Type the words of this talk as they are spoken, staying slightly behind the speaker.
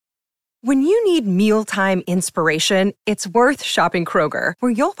When you need mealtime inspiration, it's worth shopping Kroger,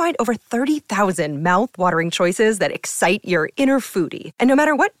 where you'll find over 30,000 mouth-watering choices that excite your inner foodie. And no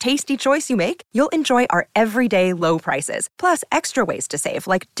matter what tasty choice you make, you'll enjoy our everyday low prices, plus extra ways to save,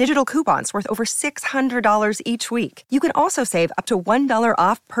 like digital coupons worth over $600 each week. You can also save up to $1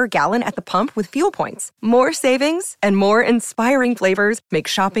 off per gallon at the pump with fuel points. More savings and more inspiring flavors make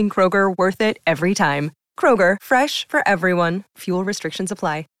shopping Kroger worth it every time. Kroger, fresh for everyone. Fuel restrictions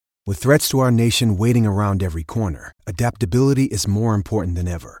apply. With threats to our nation waiting around every corner, adaptability is more important than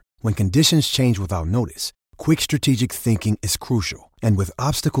ever. When conditions change without notice, quick strategic thinking is crucial. And with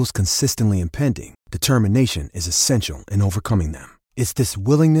obstacles consistently impending, determination is essential in overcoming them. It's this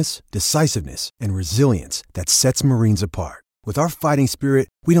willingness, decisiveness, and resilience that sets Marines apart. With our fighting spirit,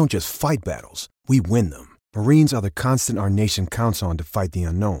 we don't just fight battles, we win them. Marines are the constant our nation counts on to fight the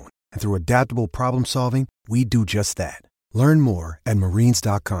unknown. And through adaptable problem solving, we do just that. Learn more at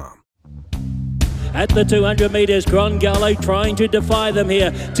marines.com. At the 200 metres, Grongallo trying to defy them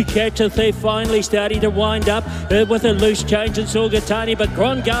here. To catch a thief, finally starting to wind up with a loose change in Sorgatani, but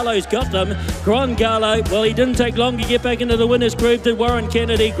Grongallo's got them. Grongallo, well, he didn't take long to get back into the winner's groove, did Warren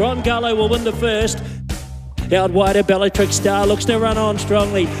Kennedy. Grongallo will win the first. Out wide, a Bellatrix Star looks to run on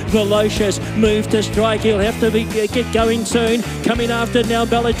strongly. Velocious move to strike. He'll have to get going soon. Coming after now,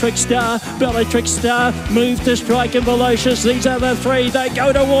 Bellatrix Star. Bellatrix Star move to strike and Velocious. These are the three. They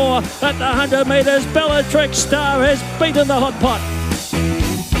go to war at the 100 metres. Bellatrix Star has beaten the hot pot.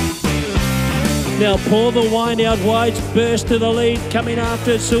 Now Pour the Wine out wide, burst to the lead, coming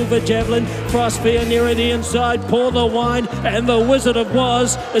after Silver Javelin, Frostfear nearer the inside, Pour the Wine, and the Wizard of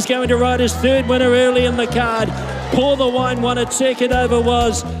Woz is going to ride his third winner early in the card. Pour the Wine won it second over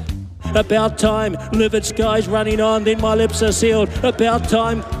Woz. About Time, Livid Sky's running on, then My Lips Are Sealed. About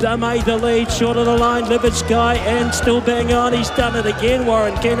Time, made the lead, short of the line, Livid Sky, and still bang on, he's done it again,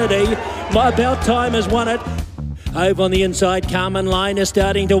 Warren Kennedy. About Time has won it. Over on the inside, Carmen Line is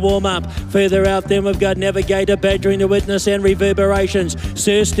starting to warm up. Further out then we've got Navigator badgering the Witness and Reverberations.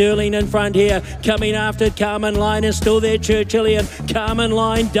 Sir Sterling in front here. Coming after Carmen Line is still there, Churchillian. Carmen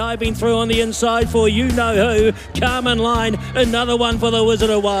Line diving through on the inside for you know who. Carmen Line, another one for the Wizard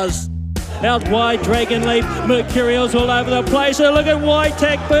of Woz. Out wide, Dragon Leap, Mercurial's all over the place. And look at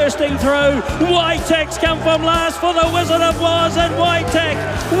Whitetack bursting through. Whitetack's come from last for the Wizard of Woz, and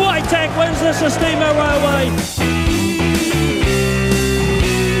Whitetack wins the Sistema Railway.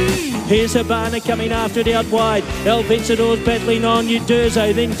 Here's Habana coming after it out wide. El Vencedor's battling on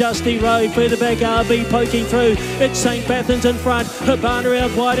Udurzo, then Dusty Road. Further back, RB poking through. It's St. Bathans in front. Habana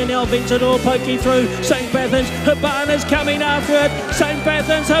out wide and El Vencedor poking through. St. Bathans, Habana's coming after it. St.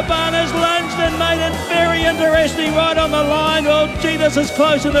 Bathans, Habana's lunged and made it very interesting right on the line. Oh, gee, this is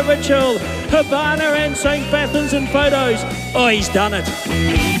close to the ritual. Habana and St. Bathans in photos. Oh, he's done it.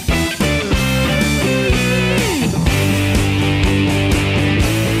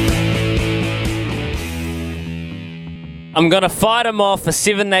 I'm going to fight him off. A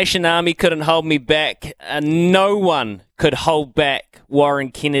Seven Nation Army couldn't hold me back. No one could hold back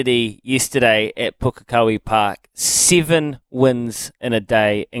Warren Kennedy yesterday at Pukekohe Park. 7 wins in a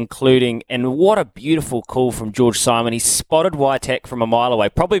day, including, and what a beautiful call from George Simon. He spotted Whitetack from a mile away,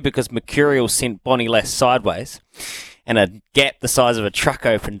 probably because Mercurial sent Bonnie Lass sideways and a gap the size of a truck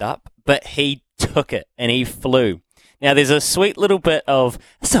opened up, but he took it and he flew. Now, there's a sweet little bit of,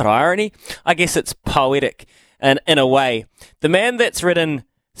 it's not irony, I guess it's poetic. And in a way, the man that's ridden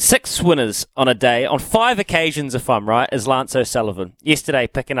 6 winners on a day, on 5 occasions if I'm right, is Lance O'Sullivan. Yesterday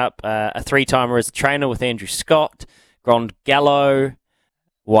picking up a 3-timer as a trainer with Andrew Scott, Grongallo,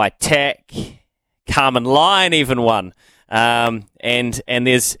 Whitetack, Carmen Line even won. And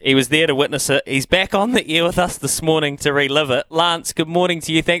he was there to witness it. He's back on the air with us this morning to relive it. Lance, good morning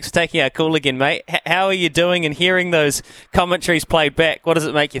to you. Thanks for taking our call again, mate. How are you doing? And hearing those commentaries played back, what does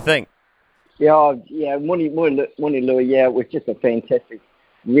it make you think? Morning, Louis. Yeah, it was just a fantastic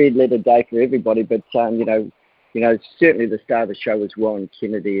red-letter day for everybody. But certainly the star of the show was Warren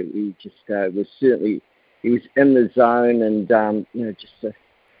Kennedy. He just he was in the zone, and I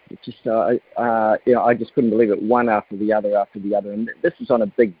just couldn't believe it. One after the other. And this is on a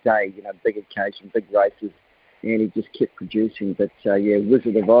big day, big occasion, big races, and he just kept producing. But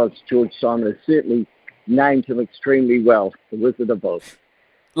Wizard of Oz, George Simon has certainly named him extremely well, the Wizard of Oz.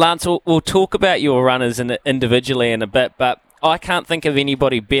 Lance, we'll talk about your runners individually in a bit, but I can't think of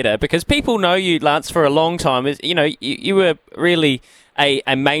anybody better because people know you, Lance, for a long time. You were really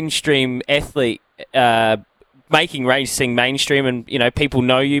a mainstream athlete, making racing mainstream, and people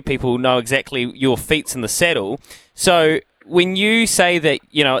know you. People know exactly your feats in the saddle. So when you say that,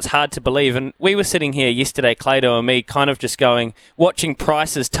 it's hard to believe, and we were sitting here yesterday, Clado and me, kind of just watching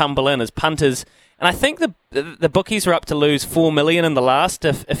prices tumble in as punters, and I think the bookies were up to lose $4 million in the last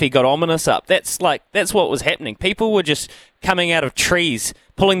if he got Ominous up. That's what was happening. People were just coming out of trees,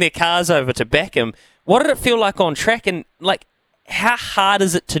 pulling their cars over to back him. What did it feel like on track, and how hard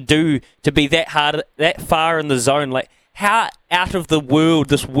is it to be that far in the zone? How out of this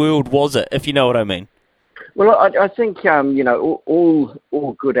world was it, if you know what I mean? Well, I think,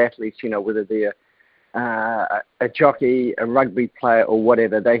 all good athletes, whether they're a jockey, a rugby player or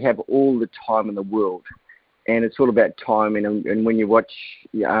whatever, they have all the time in the world. And it's all about timing. And when you watch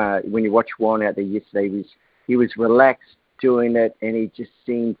Warren out there yesterday, he was relaxed doing it, and he just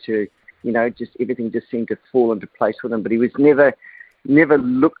seemed to, just everything just seemed to fall into place with him. But he was never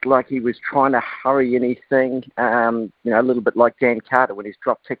looked like he was trying to hurry anything. A little bit like Dan Carter when he's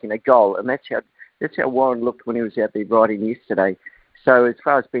drop kicking a goal, and that's how Warren looked when he was out there riding yesterday. So as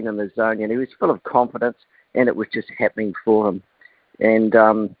far as being in the zone, he was full of confidence, and it was just happening for him. And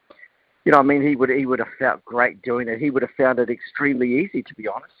he would have felt great doing it. He would have found it extremely easy, to be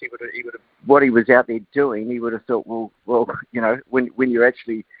honest. He would have what he was out there doing. He would have thought, well, when you're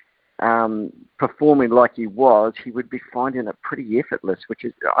actually performing like he was, he would be finding it pretty effortless. Which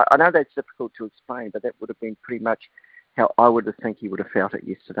is, I know that's difficult to explain, but that would have been pretty much how I would have think he would have felt it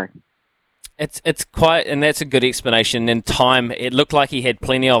yesterday. It's quite, and that's a good explanation. In time, it looked like he had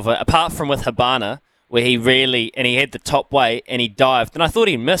plenty of it, apart from with Habana, where he had the top weight and he dived, and I thought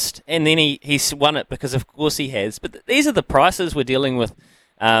he missed, and then he won it because of course he has. But these are the prices we're dealing with,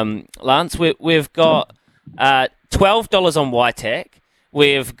 Lance. We've got $12 on Waitak,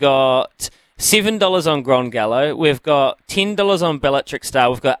 we've got $7 on Grongallo, we've got $10 on Bellatrix Star,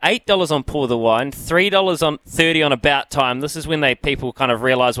 we've got $8 on Pour the Wine, $3.30 on About Time. This is when people kind of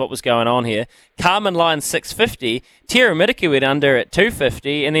realised what was going on here. Carmen Line $6.50, Terra Mitika went under at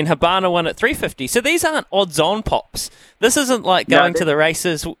 $2.50, and then Habana won at $3.50. So these aren't odds-on pops. This isn't like going to the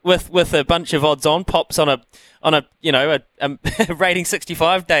races with a bunch of odds-on pops on a rating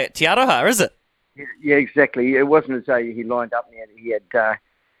 65 day at Te Aroha, is it? Yeah, exactly. It wasn't as though he lined up and he had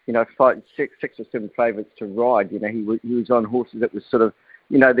six or seven favourites to ride. He was on horses that was sort of,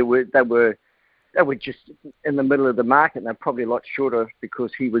 they were just in the middle of the market, and they're probably a lot shorter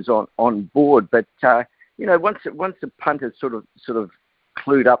because he was on board. But once the punters sort of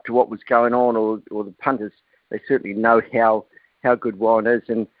clued up to what was going on, or the punters, they certainly know how good Warren is,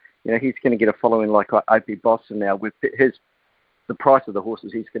 and he's going to get a following like Opie Boston now with the price of the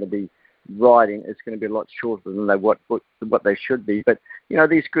horses he's going to be riding is going to be a lot shorter than what they should be. But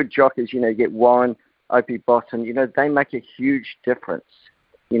these good jockeys, get Warren, Opie Boston, they make a huge difference,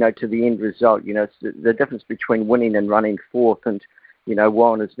 to the end result. It's the difference between winning and running fourth, and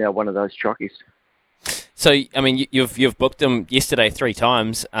Warren is now one of those jockeys. So, I mean, you've booked him yesterday 3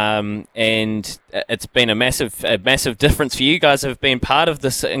 times, and it's been a massive difference for you guys. Have been part of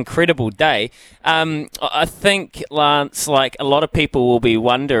this incredible day. I think, Lance, like a lot of people will be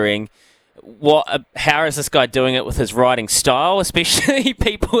wondering, how is this guy doing it with his riding style? Especially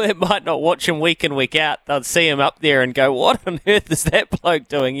people that might not watch him week in, week out. They'll see him up there and go, "What on earth is that bloke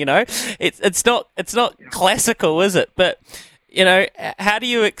doing?" It's not classical, is it? But how do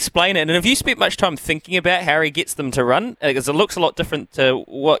you explain it? And have you spent much time thinking about how he gets them to run? Because it looks a lot different to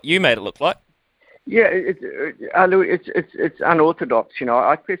what you made it look like. Yeah, it's unorthodox.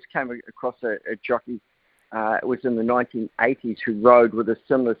 I first came across a jockey. It was in the 1980s who rode with a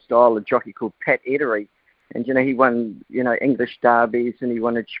similar style, a jockey called Pat Edery, and he won English derbies, and he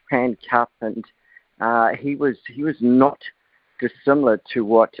won a Japan Cup, and he was not dissimilar to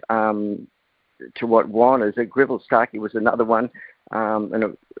what Warren is. Greville Starkey was another one, and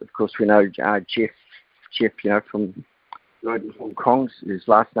of course we know Jeff, from Hong Kong. His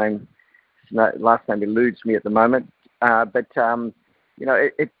last name eludes me at the moment, but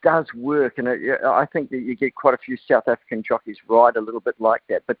it does work, and I think that you get quite a few South African jockeys ride a little bit like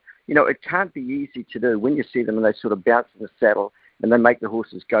that. But it can't be easy to do when you see them and they sort of bounce in the saddle and they make the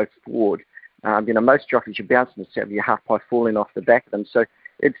horses go forward. Most jockeys, you bounce in the saddle, you're half pie falling off the back of them. So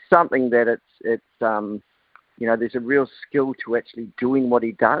it's something that there's a real skill to actually doing what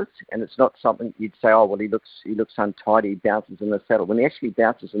he does, and it's not something you'd say, oh well, he looks untidy, he bounces in the saddle. When he actually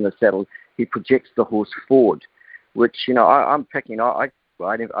bounces in the saddle, he projects the horse forward, which I'm picking. I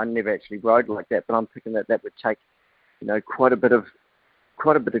never actually rode like that, but I'm picking that would take quite a bit of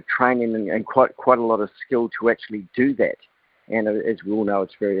training and quite a lot of skill to actually do that. And as we all know,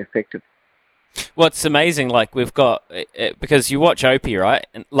 it's very effective. Well, it's amazing. Like we've got because you watch Opie, right?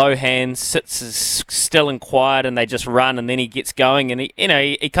 And low hands, sits still and quiet, and they just run, and then he gets going, and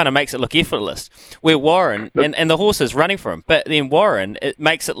he kind of makes it look effortless. Where Warren and the horse is running for him, but then Warren, it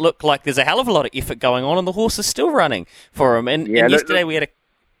makes it look like there's a hell of a lot of effort going on, and the horse is still running for him. And yesterday we had a.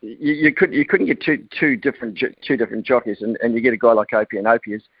 You couldn't get two different jockeys, and you get a guy like Opie, and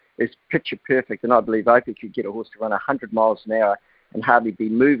Opie is picture perfect, and I believe Opie could get a horse to run 100 miles an hour and hardly be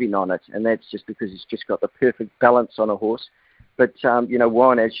moving on it, and that's just because he's just got the perfect balance on a horse. But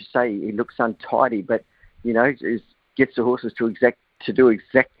Warren, as you say, he looks untidy, but gets the horses to do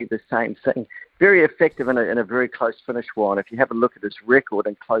exactly the same thing. Very effective in a very close finish, Warren. If you have a look at his record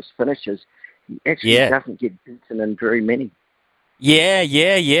in close finishes, he actually doesn't get beaten in very many.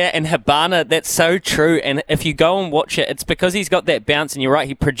 Yeah. And Habana, that's so true. And if you go and watch it, it's because he's got that bounce, and you're right,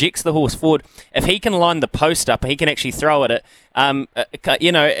 he projects the horse forward. If he can line the post up, he can actually throw at it.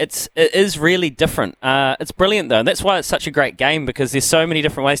 It is really different. It's brilliant, though. And that's why it's such a great game, because there's so many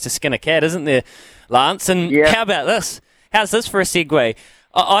different ways to skin a cat, isn't there, Lance? And how about this? How's this for a segue?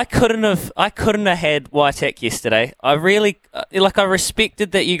 I couldn't have had Waitek yesterday. I really I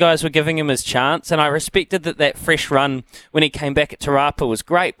respected that you guys were giving him his chance, and I respected that fresh run when he came back at Te Rapa was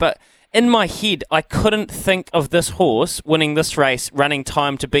great. But in my head, I couldn't think of this horse winning this race, running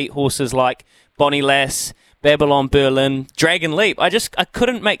time to beat horses like Bonnie Lass, Babylon Berlin, Dragon Leap. I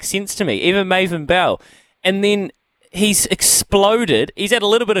couldn't make sense to me, even Maven Bell. And then he's exploded. He's had a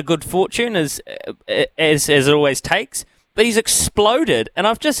little bit of good fortune, as it always takes. But he's exploded, and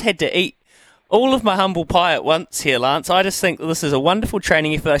I've just had to eat all of my humble pie at once here, Lance. I just think that this is a wonderful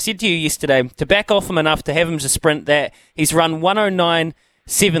training effort. I said to you yesterday, to back off him enough to have him to sprint that, he's run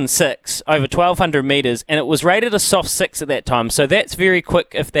 109.76 over 1,200 metres, and it was rated a soft 6 at that time, so that's very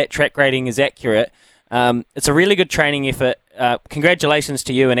quick if that track rating is accurate. It's a really good training effort. Congratulations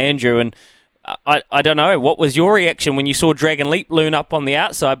to you and Andrew, and I don't know, what was your reaction when you saw Dragon Leap loom up on the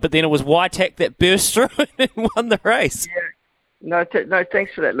outside, but then it was Waitek that burst through and won the race? Yeah. No,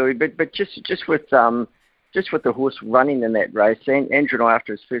 thanks for that, Louis. But just with the horse running in that race, and Andrew and I,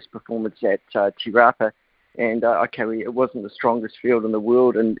 after his first performance at Te Rapa, and it wasn't the strongest field in the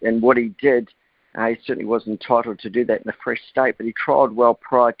world, and what he did, he certainly wasn't entitled to do that in a fresh state, but he trialled well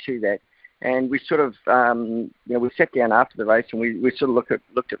prior to that. And we sort of, we sat down after the race, and we sort of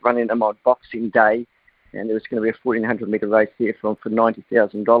looked at running him on Boxing Day, and there was going to be a 1,400 metre race there for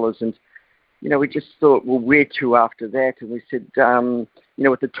 $90,000. And, we just thought, well, where to after that? And we said,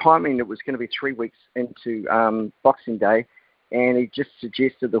 with the timing, it was going to be 3 weeks into Boxing Day, and he just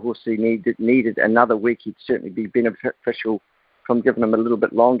suggested the horse he needed another week. He'd certainly be beneficial from giving him a little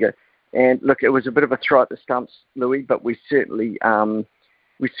bit longer. And look, it was a bit of a throw at the stumps, Louis, but we certainly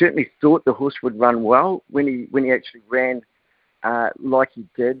thought the horse would run well when he actually ran like he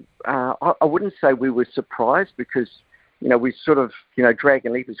did. I wouldn't say we were surprised, because we sort of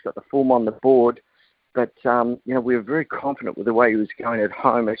Dragon Leap has got the form on the board, but we were very confident with the way he was going at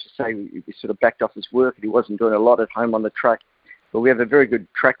home. As you say, we sort of backed off his work, and he wasn't doing a lot at home on the track. But we have a very good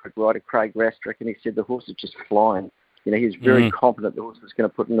track rider, Craig Rastrick, and he said the horse is just flying. He was very confident the horse was going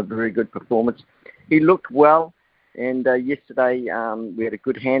to put in a very good performance. He looked well. And yesterday we had a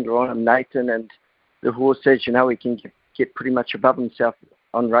good hander on him, Nathan, and the horse, as you know, he can get pretty much above himself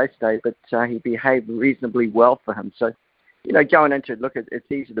on race day, but he behaved reasonably well for him. So, going into it, look,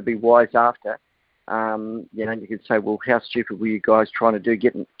 it's easy to be wise after. You could say, well, how stupid were you guys trying to do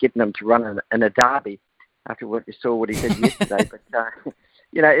getting him to run in a derby after what you saw what he did yesterday? But,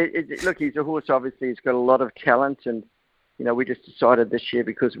 look, he's a horse, obviously, he's got a lot of talent, and, we just decided this year,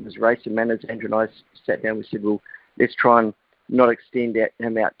 because of his racing manners, Andrew and I sat down, we said, well, let's try and not extend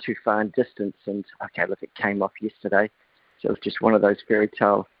him out too far in distance. And, it came off yesterday. So it was just one of those fairy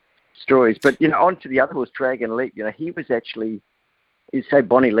tale stories. But, on to the other horse, Dragon Leap. He was actually, you say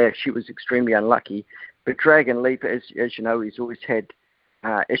Bonnie Lash, she was extremely unlucky. But Dragon Leap, as you know, he's always had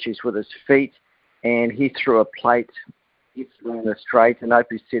issues with his feet. And he threw a plate, he flew in the straight. And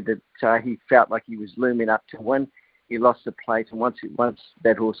Opie said that he felt like he was looming up to win. He lost the plate, and once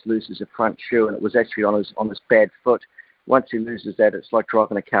that horse loses a front shoe, and it was actually on his bad foot, once he loses that, it's like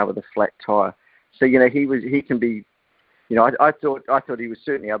driving a car with a flat tyre. So he can be, I thought he was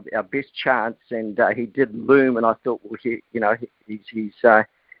certainly our best chance, and he did loom, and I thought, well, he's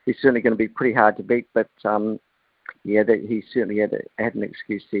certainly going to be pretty hard to beat, but he certainly had an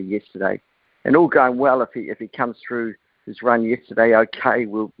excuse there yesterday, and all going well. If he comes through his run yesterday,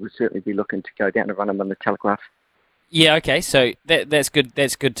 we'll certainly be looking to go down and run him on the Telegraph. Yeah, okay, so that's good.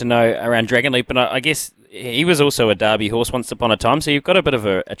 That's good to know around Dragon Leap, and I guess he was also a Derby horse once upon a time. So you've got a bit of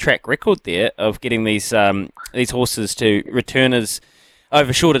a track record there of getting these horses to return as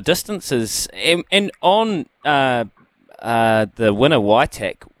over shorter distances. And on the winner,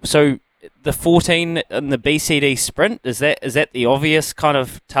 Waitak, so the 14 in the BCD sprint, is that the obvious kind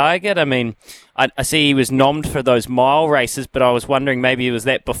of target? I mean, I see he was nommed for those mile races, but I was wondering maybe it was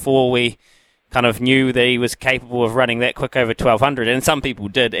that before we kind of knew that he was capable of running that quick over 1,200, and some people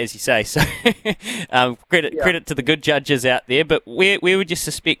did, as you say. So credit to the good judges out there. But where would you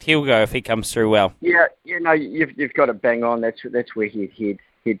suspect he'll go if he comes through well? Yeah, you've got it bang on. That's where he'd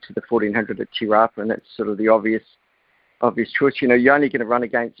head to the 1,400 at Te Rapa, and that's sort of the obvious choice. You're only going to run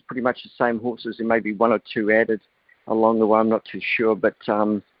against pretty much the same horses, and maybe one or two added along the way. I'm not too sure, but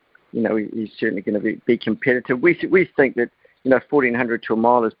he's certainly going to be competitive. We think that 1,400 to a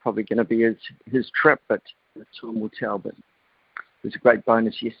mile is probably going to be his trip, but time will tell. But it was a great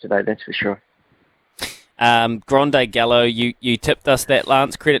bonus yesterday, that's for sure. Grande Gallo, you tipped us that,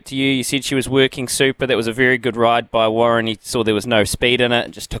 Lance. Credit to you. You said she was working super. That was a very good ride by Warren. He saw there was no speed in it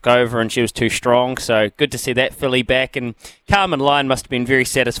and just took over, and she was too strong. So good to see that filly back. And Carmen Lyon must have been very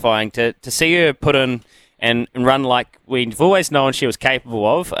satisfying to see her put in and run like we've always known she was capable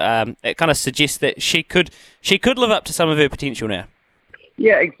of. It kind of suggests that she could live up to some of her potential now.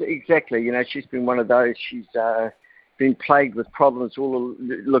 Yeah, exactly. She's been one of those. She's been plagued with problems,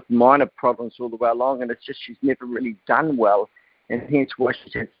 minor problems all the way along, and it's just she's never really done well, and hence why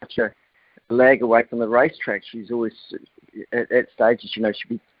she's had such a lag away from the racetrack. She's always at stages, she'd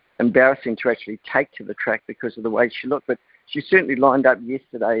be embarrassing to actually take to the track because of the way she looked, but she certainly lined up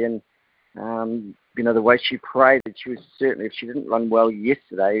yesterday, and the way she paraded, she was certainly, if she didn't run well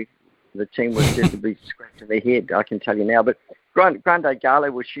yesterday, the team would certainly be scratching their head, I can tell you now. But Grande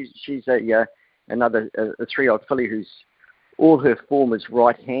Gallo, well, she's another 3-year-old filly who's all her form is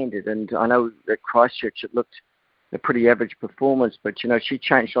right-handed, and I know at Christchurch it looked a pretty average performance, but she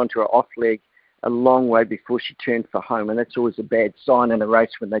changed onto her off leg a long way before she turned for home, and that's always a bad sign in a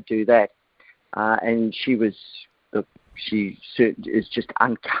race when they do that. And she is just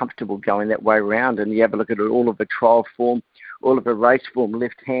uncomfortable going that way around, and you have a look at all of her trial form, all of her race form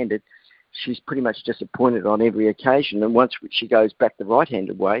left-handed, she's pretty much disappointed on every occasion, and once she goes back the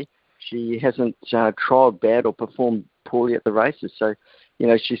right-handed way, she hasn't trialled bad or performed poorly at the races. So,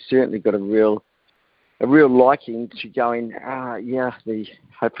 she's certainly got a real liking to going,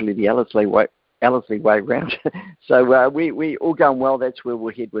 hopefully the Ellerslie way round. So we all going well. That's where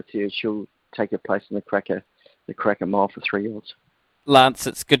we'll head with her. She'll take her place in the Cracker Mile for 3-year-olds. Lance,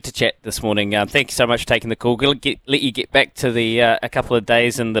 it's good to chat this morning. Thank you so much for taking the call. Let you get back to the a couple of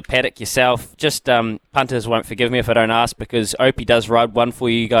days in the paddock yourself. Just punters won't forgive me if I don't ask, because Opie does ride one for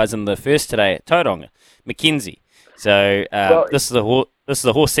you guys in the first today at Tauranga, Mackenzie. So this is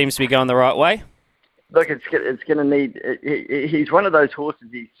the horse seems to be going the right way. Look, it's going to need. He's one of those horses.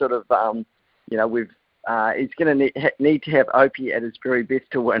 He's sort of he's going to need to have Opie at his very best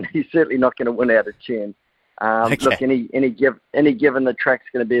to win. He's certainly not going to win out of turn. Okay. Look, any given the track's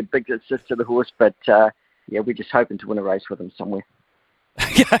going to be a big assist to the horse, but we're just hoping to win a race with him somewhere.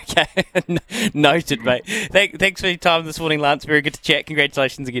 Okay, noted, mate. Thanks for your time this morning, Lance. Very good to chat.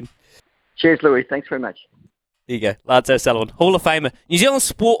 Congratulations again. Cheers, Louis. Thanks very much. There you go, Lance O'Sullivan, Hall of Famer, New Zealand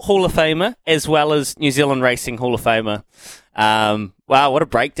Sport Hall of Famer, as well as New Zealand Racing Hall of Famer. Wow, what a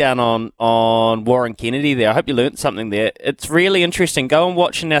breakdown on Warren Kennedy there. I hope you learnt something there. It's really interesting. Go and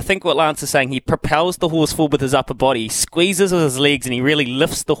watch, and I think what Lance is saying, he propels the horse forward with his upper body, he squeezes with his legs, and he really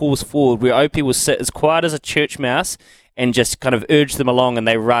lifts the horse forward, where Opie will sit as quiet as a church mouse and just kind of urge them along, and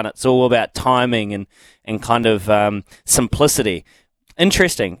they run. It's all about timing and kind of simplicity.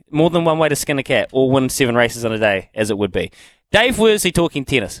 Interesting. More than one way to skin a cat, or win 7 races in a day, as it would be. Dave Worsley talking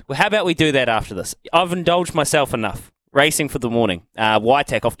tennis. Well, how about we do that after this? I've indulged myself enough. Racing for the morning.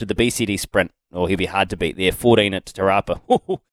 Waitak off to the BCD sprint. Oh, he'll be hard to beat there. 14 at Te Rapa.